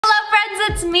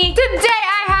it's me. Today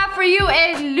I have for you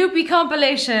a loopy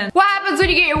compilation. What happens when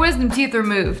you get your wisdom teeth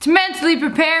removed? To mentally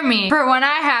prepare me for when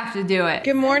I have to do it.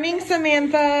 Good morning,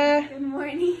 Samantha. Good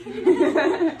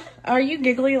morning. Are you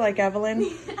giggly like Evelyn?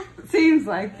 Seems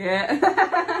like it.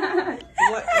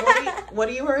 What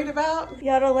are you worried about?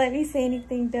 Y'all don't let me say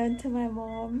anything done to my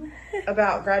mom.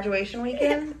 About graduation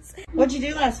weekend? What'd you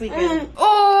do last weekend?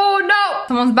 Oh no!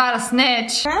 Someone's about to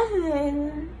snitch.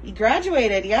 You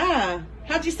graduated, yeah.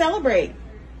 How'd you celebrate?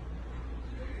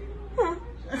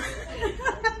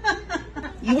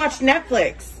 You watched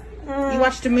Netflix. You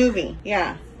watched a movie.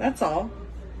 Yeah, that's all.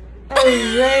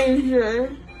 Oh.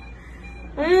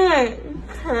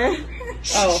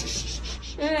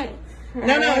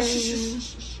 No,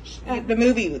 The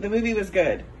movie was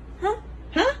good. Huh?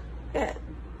 Yeah.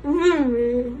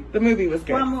 The movie was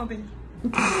good. One movie.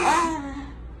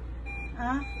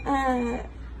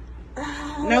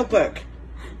 Notebook.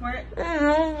 We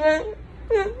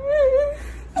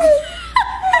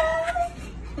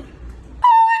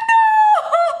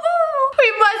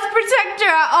must protect her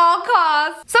at all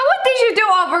costs. So what did you do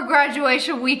over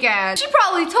graduation weekend? She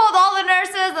probably told all the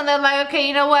nurses and they're like, okay,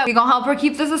 you know what? We're gonna help her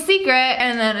keep this a secret.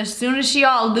 And then as soon as she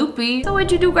all loopy, so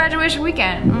what'd you do graduation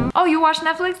weekend? Oh, you watched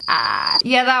Netflix? Ah,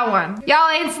 yeah, that one. Y'all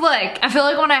ain't slick. I feel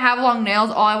like when I have long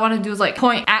nails, all I wanna do is like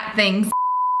point at things.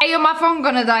 Hey, yo, my phone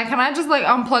gonna die. Can I just like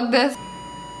unplug this?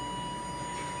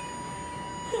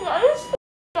 Can I just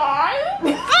die?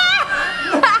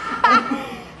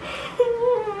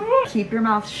 Keep your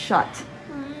mouth shut.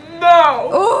 No!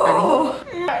 Oh!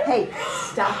 Hey,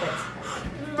 stop it.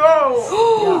 No!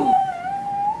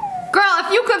 Girl, if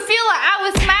you could feel it, I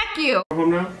would smack you. Home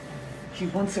now? She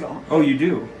wants to go. Oh, you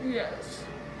do? Yes.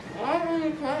 Why are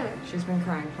you crying? She's been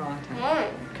crying for a long time. Why?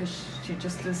 Because she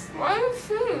just is. Why are you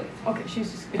singing? Okay,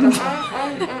 she's just. It doesn't.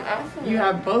 I'm asking You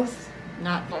have both.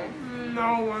 Not.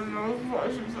 No one knows what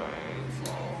she's saying.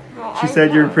 So. No, She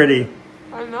said you're pretty.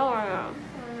 I know I am.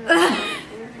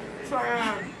 So I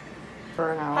am.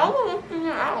 For an hour. How long have you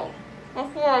been out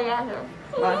before I got here?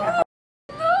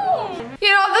 You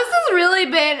know, this has really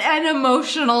been an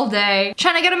emotional day.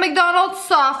 Trying to get a McDonald's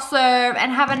soft serve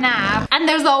and have a nap. And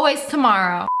there's always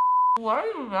tomorrow. Why are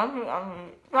you laughing at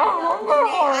me? I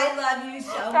love you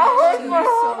so much.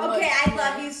 Okay, I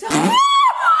love you so much.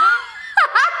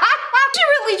 She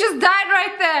really just died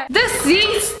right there.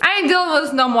 Deceased. I ain't dealing with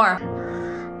this no more.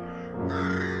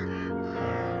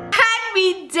 Had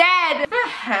me dead. The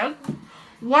heck?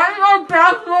 Why is our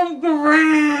bathroom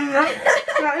green?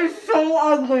 That is so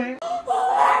ugly.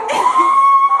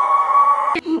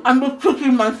 I'm a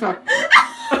cookie monster.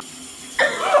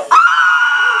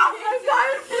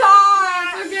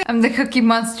 I'm the cookie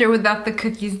monster without the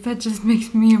cookies. That just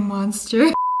makes me a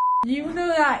monster. You know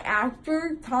that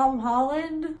actor, Tom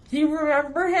Holland? Do you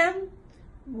remember him?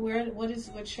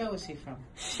 What show is he from?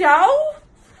 Show?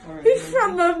 Or He's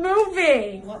from a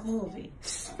movie. what movie?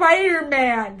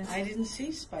 Spider-Man. I didn't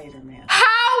see Spider-Man.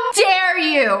 How dare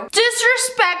you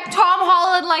disrespect Tom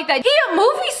Holland like that? He a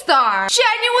movie star.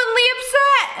 Genuinely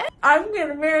upset. I'm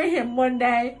gonna marry him one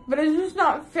day, but it's just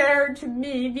not fair to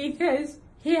me because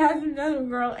he has another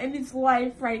girl in his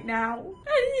life right now.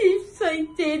 And he's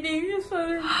like dating this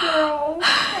other girl.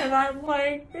 And I'm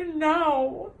like,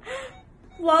 no.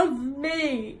 Love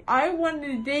me. I want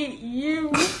to date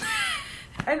you.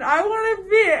 And I want to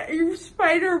be your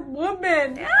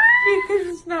Spider-Woman because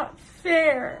it's not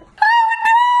fair. Oh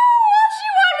no! All she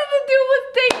wanted to do was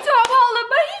date Tom Holland,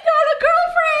 but he got a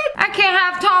girlfriend. I can't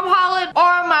have Tom Holland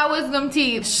or my wisdom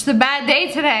teeth. It's just a bad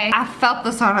day today. I felt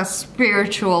this on a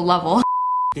spiritual level.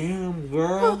 Damn,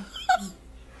 girl.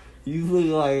 You look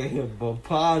like a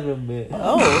hippopotamus.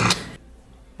 Oh.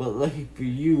 But lucky for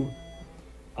you,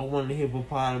 I want a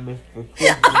hippopotamus for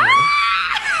Christmas.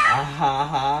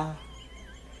 Ahaha.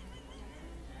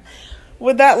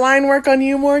 Would that line work on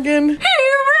you, Morgan? He really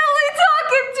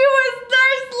talking to his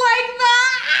nurse like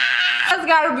that? That's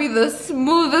gotta be the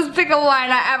smoothest pickup line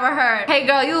I ever heard. Hey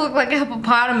girl, you look like a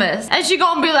hippopotamus. And she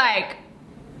gonna be like,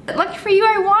 lucky for you,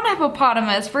 I want a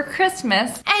hippopotamus for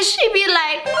Christmas. And she be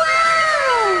like,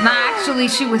 wow. Nah, actually,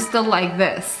 she was still like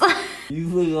this. You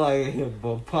look like a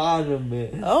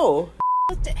hippopotamus. Oh.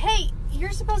 Hey, you're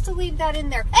supposed to leave that in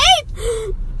there. Hey!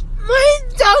 My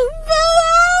tongue fell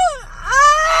out!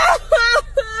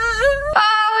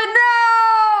 Oh no!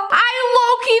 I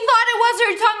low-key thought it was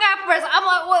her tongue at first. I'm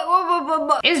like,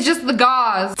 what? It's just the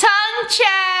gauze. Tongue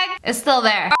check. It's still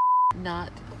there.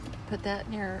 Not put that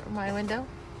near my window.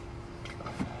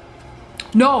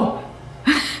 No.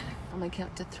 I'm gonna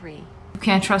count to 3. You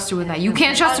can't trust her with that. You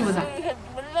can't trust her with that.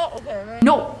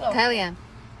 No. Kylie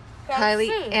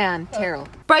Ann, Terrell.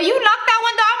 Bro, you knocked that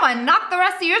window. I'm gonna knock the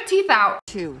rest of your teeth out.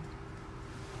 2.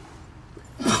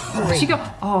 She go,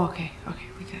 oh, okay,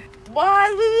 we good. Why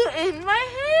are you in my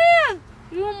hand?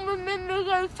 You remember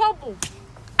the trouble.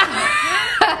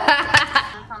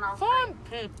 Some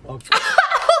people.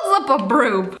 Holds up a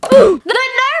broom. The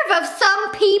nerve of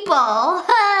some people.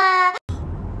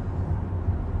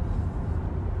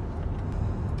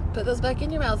 Put those back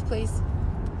in your mouth, please.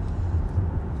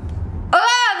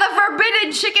 The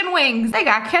forbidden chicken wings. They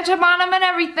got ketchup on them and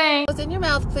everything. What's in your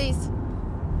mouth, please?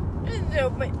 No,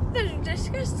 but that's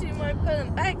disgusting when I put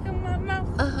them back in my mouth.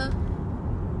 Uh-huh.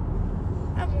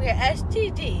 I'm gonna get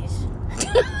STDs.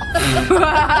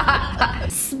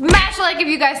 Smash like if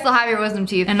you guys still have your wisdom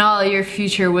teeth and all of your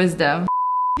future wisdom.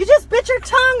 You just bit your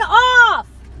tongue off.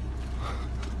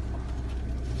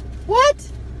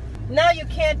 What? Now you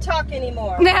can't talk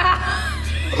anymore.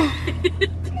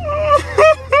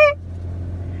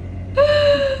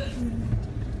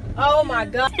 Oh my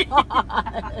God.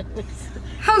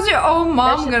 How's your own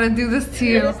mom gonna do this to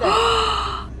you?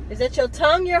 Is that your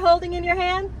tongue you're holding in your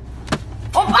hand?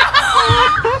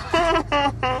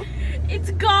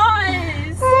 It's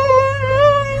guys.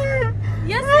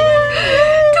 Yes, it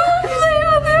is. Don't play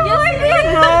with it like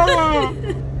that.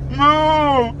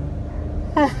 No.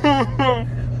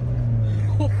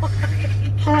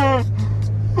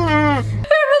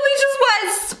 It really just went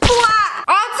splat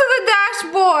onto the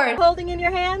dashboard. Holding in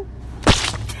your hand?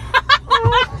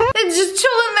 It's just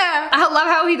chilling there. I love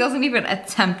how he doesn't even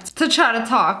attempt to try to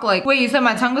talk. Like, wait, you said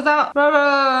my tongue was out?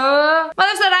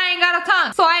 Mother said I ain't got a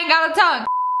tongue, so I ain't got a tongue.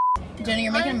 Jenny,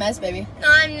 you're making a mess, baby. No,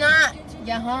 I'm not.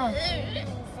 Yeah, huh?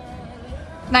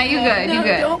 Now you good, you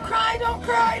good. Don't cry, don't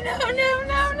cry. No, no,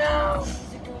 no, no.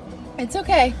 It's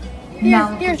okay.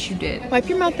 Now look what you did. Wipe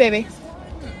your mouth, baby.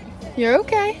 You're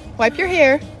okay. Wipe your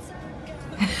hair.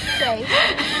 Say,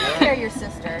 take care of your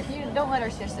sister. You don't let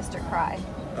your sister cry.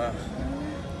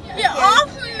 Get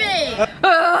off me.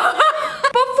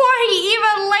 Before he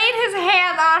even laid his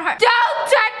hand on her. Don't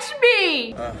touch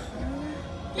me!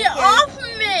 Get off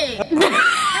me.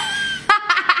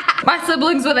 My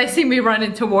siblings, when they see me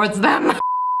running towards them.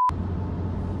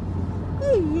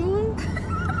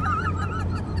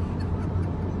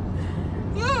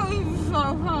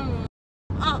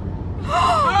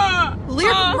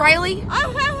 Riley,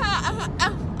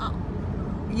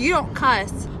 you don't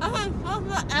cuss.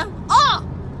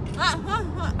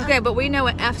 Okay, but we know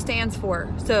what F stands for,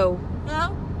 so.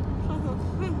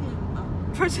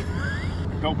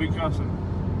 Don't be cussing.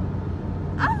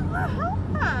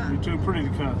 You're too pretty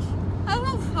to cuss. I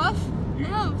don't cuss.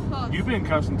 You've been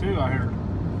cussing too, I heard.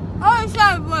 Oh, I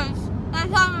said it was. I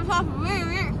thought it was off of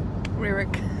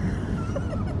Rick.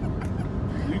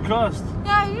 You cussed.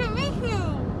 Yeah, I didn't miss you.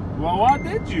 Well, why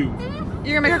did you?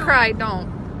 You're gonna make her cry, don't.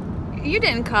 You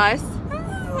didn't cuss.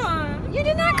 You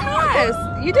did not cuss.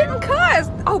 You didn't cuss.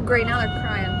 Oh, great, now they're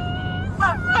crying.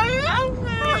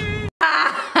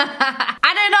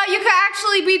 I didn't know you could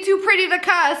actually be too pretty to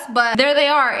cuss, but there they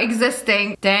are,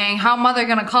 existing. Dang, how mother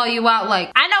gonna call you out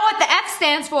like, I know what the F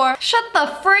stands for. Shut the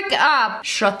freak up.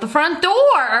 Shut the front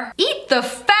door. Eat the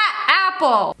fat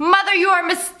apple. Mother, you are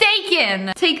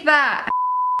mistaken. Take that.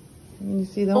 You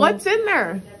see the What's in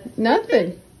there?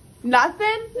 Nothing.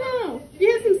 Nothing? No,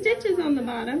 you have some stitches on the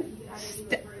bottom,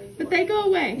 but they go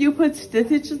away. You put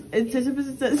stitches.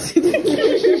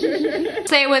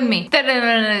 Say it with me.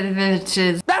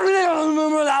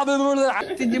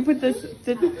 Did you put this?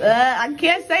 I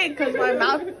can't say it because my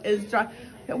mouth is dry.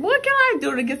 What can I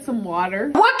do to get some water?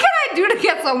 What can I do to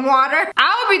get some water?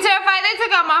 I would be terrified they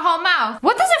took out my whole mouth.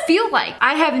 What does it feel like?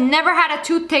 I have never had a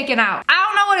tooth taken out. I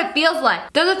don't know what it feels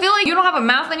like. Does it feel like you don't have a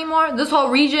mouth anymore? This whole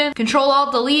region?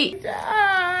 Control-Alt-Delete?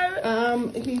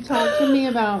 Dad. He talked to me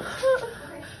about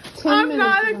 10 I'm minutes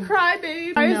not a ago.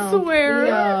 crybaby. I No. swear.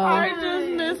 No. I just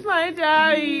miss my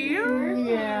daddy.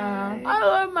 Yeah. I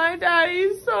love my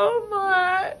daddy so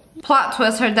much. Plot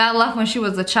twist, her dad left when she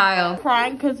was a child.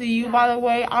 Crying because of you, by the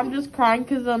way. I'm just crying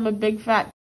because I'm a big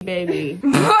fat baby.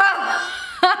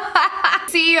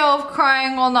 CEO of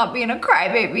crying while not being a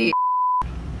crybaby.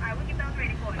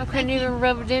 I couldn't even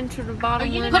rub it into the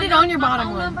bottom one. Put it on your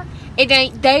bottom one. It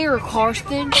ain't there,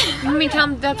 Karsten. How many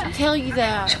times did I have to tell you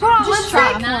that? Just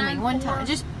try it for me one time.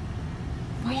 Just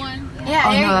one. Yeah,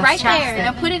 Oh, there, no, that's right there. chapstick.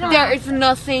 Now put it on. There is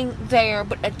nothing there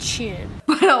but a chin.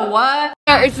 But a what?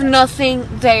 There is nothing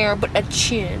there but a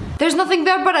chin. There's nothing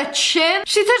there but a chin?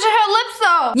 She touched her lips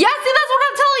though. Yeah, see, that's what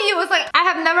I'm telling you. It's like, I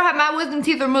have never had my wisdom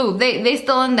teeth removed. They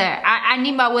still in there. I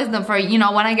need my wisdom for, you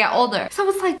know, when I get older. So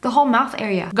it's like the whole mouth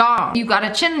area gone. You got a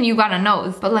chin and you got a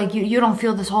nose. But like, you don't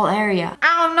feel this whole area.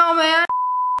 I don't know, man.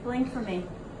 Blink for me.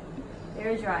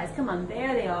 There's your eyes. Come on,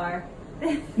 there they are.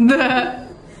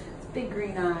 Big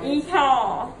green eyes.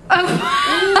 Yeehaw.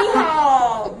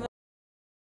 Yeehaw.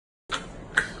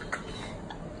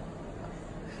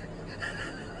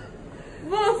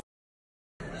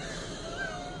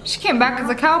 She came back as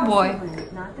a cowboy.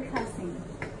 Not the cussing.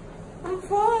 I'm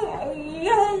falling.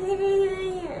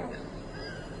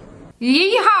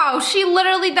 Yeehaw! She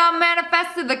literally done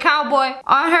manifested the cowboy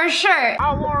on her shirt.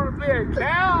 I want to be a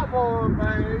cowboy,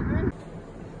 baby.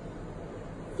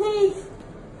 Please.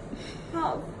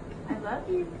 Help. I love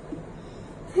you.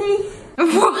 Please.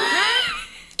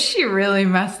 She really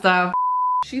messed up.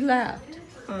 She left.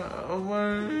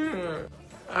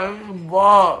 I'm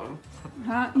bored.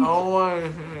 Huh? I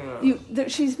want to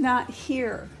She's not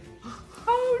here.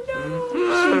 Oh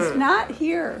no. She's not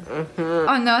here.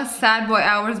 Oh no, it's sad boy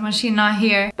hours when she's not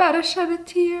here. Better shed a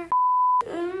tear.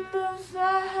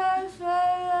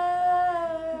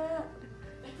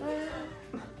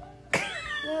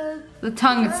 The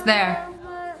tongue is there.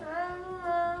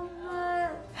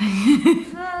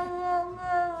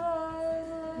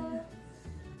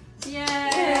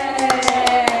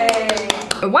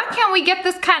 Why can't we get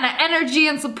this kind of energy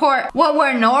and support when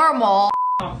we're normal?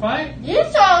 You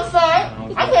sound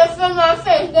fine. I can't feel my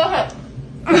face. Go ahead.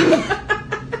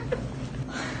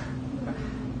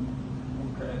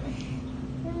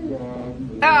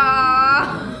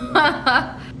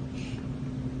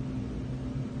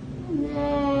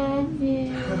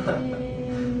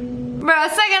 Bro, a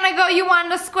second ago you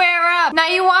wanted to square up. Now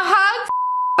you want hugs?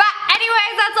 But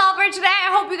anyways, that's all for today.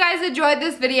 I hope you guys enjoyed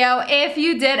this video. If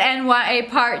you did and want a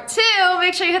part 2,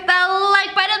 make sure you hit that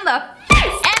like button in the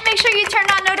face. And make sure you turn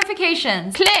on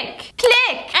notifications. Click,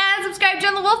 click, and subscribe to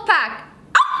join the wolf pack.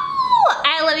 Oh!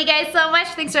 I love you guys so much.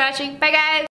 Thanks for watching. Bye guys.